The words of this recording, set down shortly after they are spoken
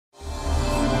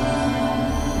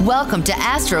Welcome to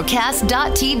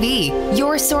Astrocast.tv,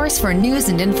 your source for news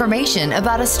and information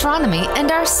about astronomy and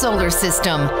our solar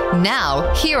system.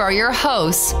 Now, here are your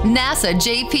hosts, NASA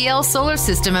JPL Solar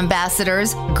System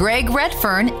Ambassadors, Greg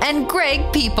Redfern and Greg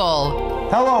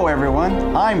Piepol. Hello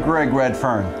everyone, I'm Greg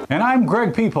Redfern. And I'm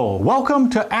Greg Piepol.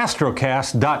 Welcome to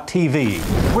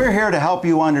Astrocast.tv. We're here to help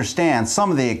you understand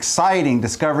some of the exciting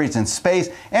discoveries in space,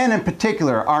 and in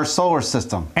particular our solar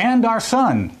system. And our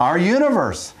sun. Our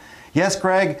universe. Yes,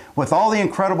 Greg, with all the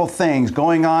incredible things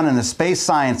going on in the space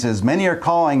sciences, many are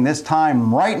calling this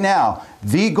time right now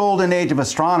the golden age of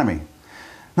astronomy.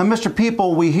 Now, Mr.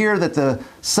 Piepol, we hear that the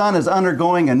sun is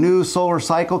undergoing a new solar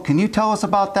cycle. Can you tell us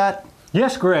about that?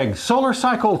 Yes, Greg. Solar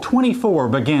cycle 24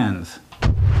 begins.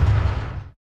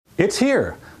 It's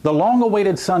here. The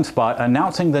long-awaited sunspot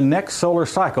announcing the next solar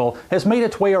cycle has made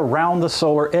its way around the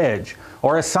solar edge,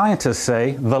 or as scientists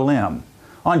say, the limb.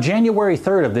 On January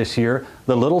 3rd of this year,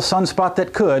 the little sunspot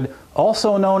that could,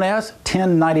 also known as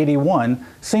 10981,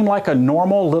 seemed like a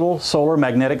normal little solar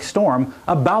magnetic storm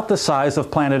about the size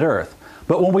of planet Earth.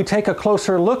 But when we take a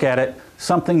closer look at it,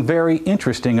 something very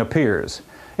interesting appears.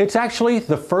 It's actually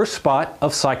the first spot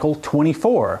of cycle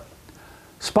 24.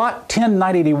 Spot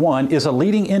 10981 is a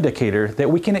leading indicator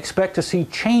that we can expect to see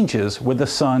changes with the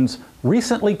sun's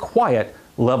recently quiet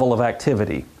level of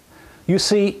activity. You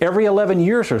see, every 11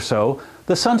 years or so,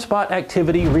 the sunspot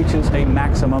activity reaches a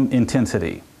maximum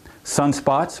intensity.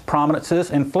 Sunspots, prominences,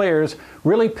 and flares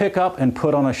really pick up and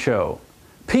put on a show.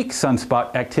 Peak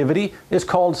sunspot activity is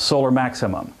called solar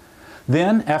maximum.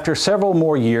 Then, after several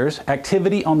more years,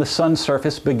 activity on the sun's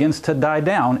surface begins to die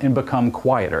down and become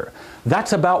quieter.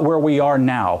 That's about where we are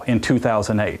now in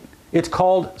 2008. It's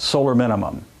called solar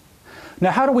minimum.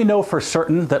 Now, how do we know for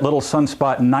certain that little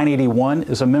sunspot 981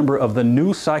 is a member of the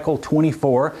new cycle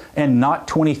 24 and not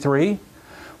 23?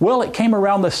 Well, it came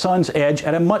around the sun's edge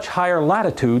at a much higher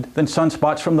latitude than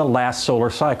sunspots from the last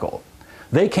solar cycle.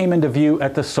 They came into view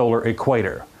at the solar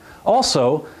equator.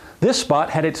 Also, this spot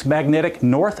had its magnetic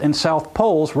north and south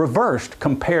poles reversed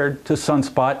compared to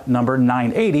sunspot number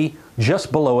 980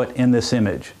 just below it in this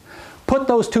image. Put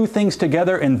those two things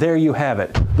together and there you have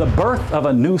it, the birth of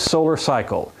a new solar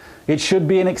cycle. It should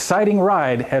be an exciting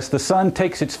ride as the sun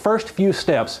takes its first few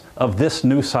steps of this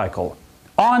new cycle.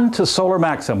 On to solar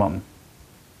maximum.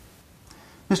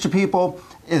 Mr. Piepol,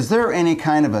 is there any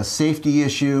kind of a safety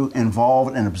issue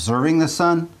involved in observing the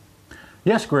sun?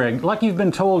 Yes, Greg, like you've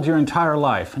been told your entire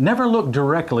life, never look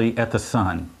directly at the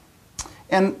sun.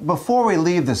 And before we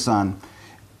leave the sun,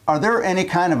 are there any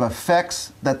kind of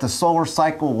effects that the solar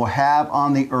cycle will have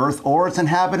on the Earth or its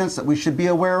inhabitants that we should be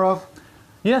aware of?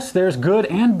 Yes, there's good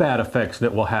and bad effects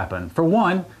that will happen. For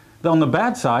one, on the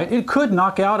bad side, it could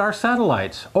knock out our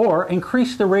satellites or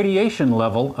increase the radiation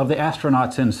level of the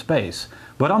astronauts in space.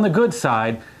 But on the good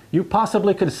side, you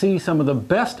possibly could see some of the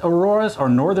best auroras or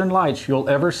northern lights you'll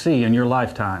ever see in your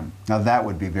lifetime. Now that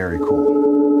would be very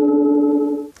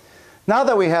cool. Now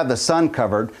that we have the sun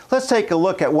covered, let's take a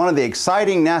look at one of the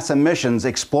exciting NASA missions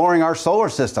exploring our solar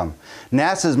system.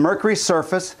 NASA's Mercury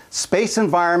Surface, Space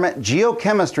Environment,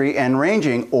 Geochemistry and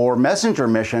Ranging, or MESSENGER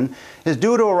mission, is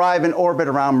due to arrive in orbit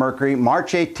around Mercury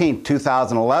March 18,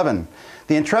 2011.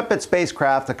 The Intrepid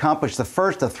spacecraft accomplished the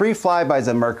first of 3 flybys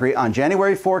of Mercury on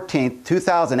January 14,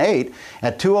 2008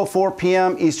 at 2:04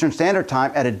 p.m. Eastern Standard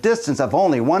Time at a distance of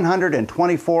only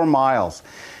 124 miles.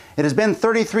 It has been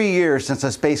 33 years since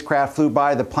a spacecraft flew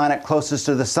by the planet closest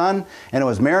to the Sun, and it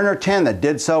was Mariner 10 that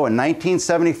did so in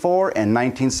 1974 and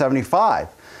 1975.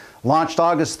 Launched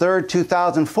August 3,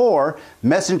 2004,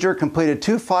 MESSENGER completed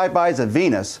 2 flybys of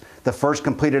Venus, the first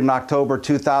completed in October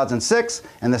 2006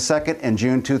 and the second in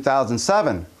June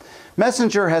 2007.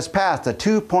 MESSENGER has passed a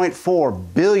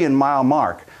 2.4 billion mile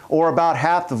mark, or about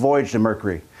half the voyage to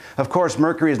Mercury. Of course,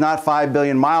 Mercury is not 5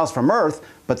 billion miles from Earth,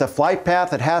 but the flight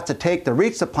path it has to take to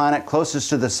reach the planet closest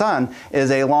to the Sun is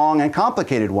a long and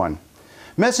complicated one.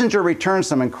 MESSENGER returned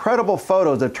some incredible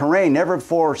photos of terrain never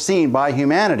before seen by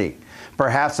humanity.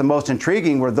 Perhaps the most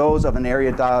intriguing were those of an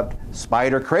area dubbed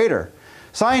Spider Crater.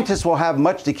 Scientists will have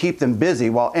much to keep them busy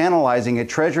while analyzing a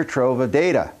treasure trove of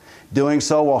data. Doing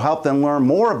so will help them learn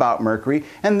more about Mercury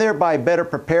and thereby better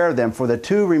prepare them for the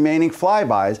 2 remaining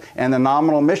flybys and the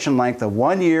nominal mission length of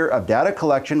 1 year of data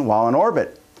collection while in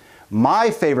orbit.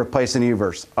 My favorite place in the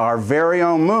universe, our very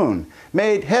own moon,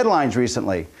 made headlines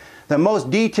recently. The most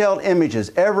detailed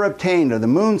images ever obtained of the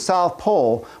moon's south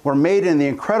pole were made in the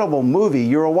incredible movie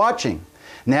you are watching.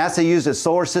 NASA used its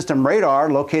solar system radar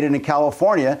located in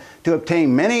California to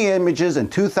obtain many images in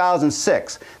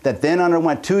 2006 that then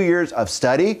underwent 2 years of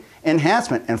study,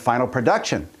 enhancement, and final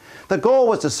production. The goal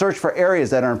was to search for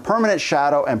areas that are in permanent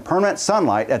shadow and permanent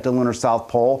sunlight at the lunar South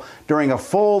Pole during a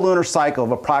full lunar cycle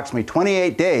of approximately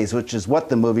 28 days, which is what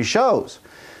the movie shows.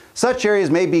 Such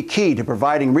areas may be key to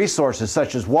providing resources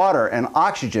such as water and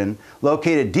oxygen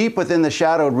located deep within the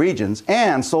shadowed regions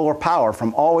and solar power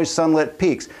from always sunlit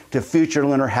peaks to future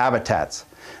lunar habitats.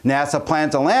 NASA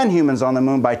plans to land humans on the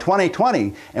moon by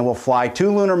 2020 and will fly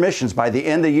 2 lunar missions by the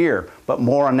end of the year, but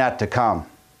more on that to come.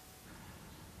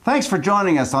 Thanks for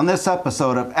joining us on this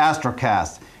episode of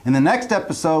Astrocast. In the next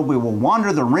episode, we will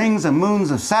wander the rings and moons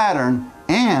of Saturn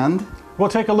and we'll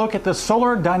take a look at the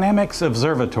Solar Dynamics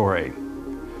Observatory.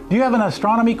 Do you have an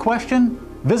astronomy question?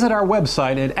 Visit our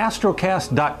website at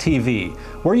astrocast.tv,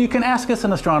 where you can ask us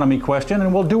an astronomy question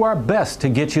and we'll do our best to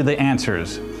get you the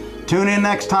answers. Tune in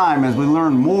next time as we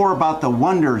learn more about the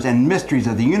wonders and mysteries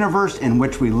of the universe in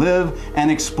which we live and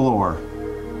explore.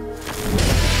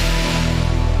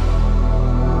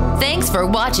 Thanks for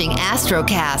watching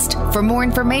Astrocast. For more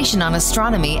information on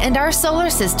astronomy and our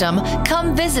solar system,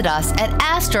 come visit us at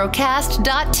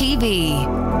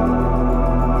astrocast.tv.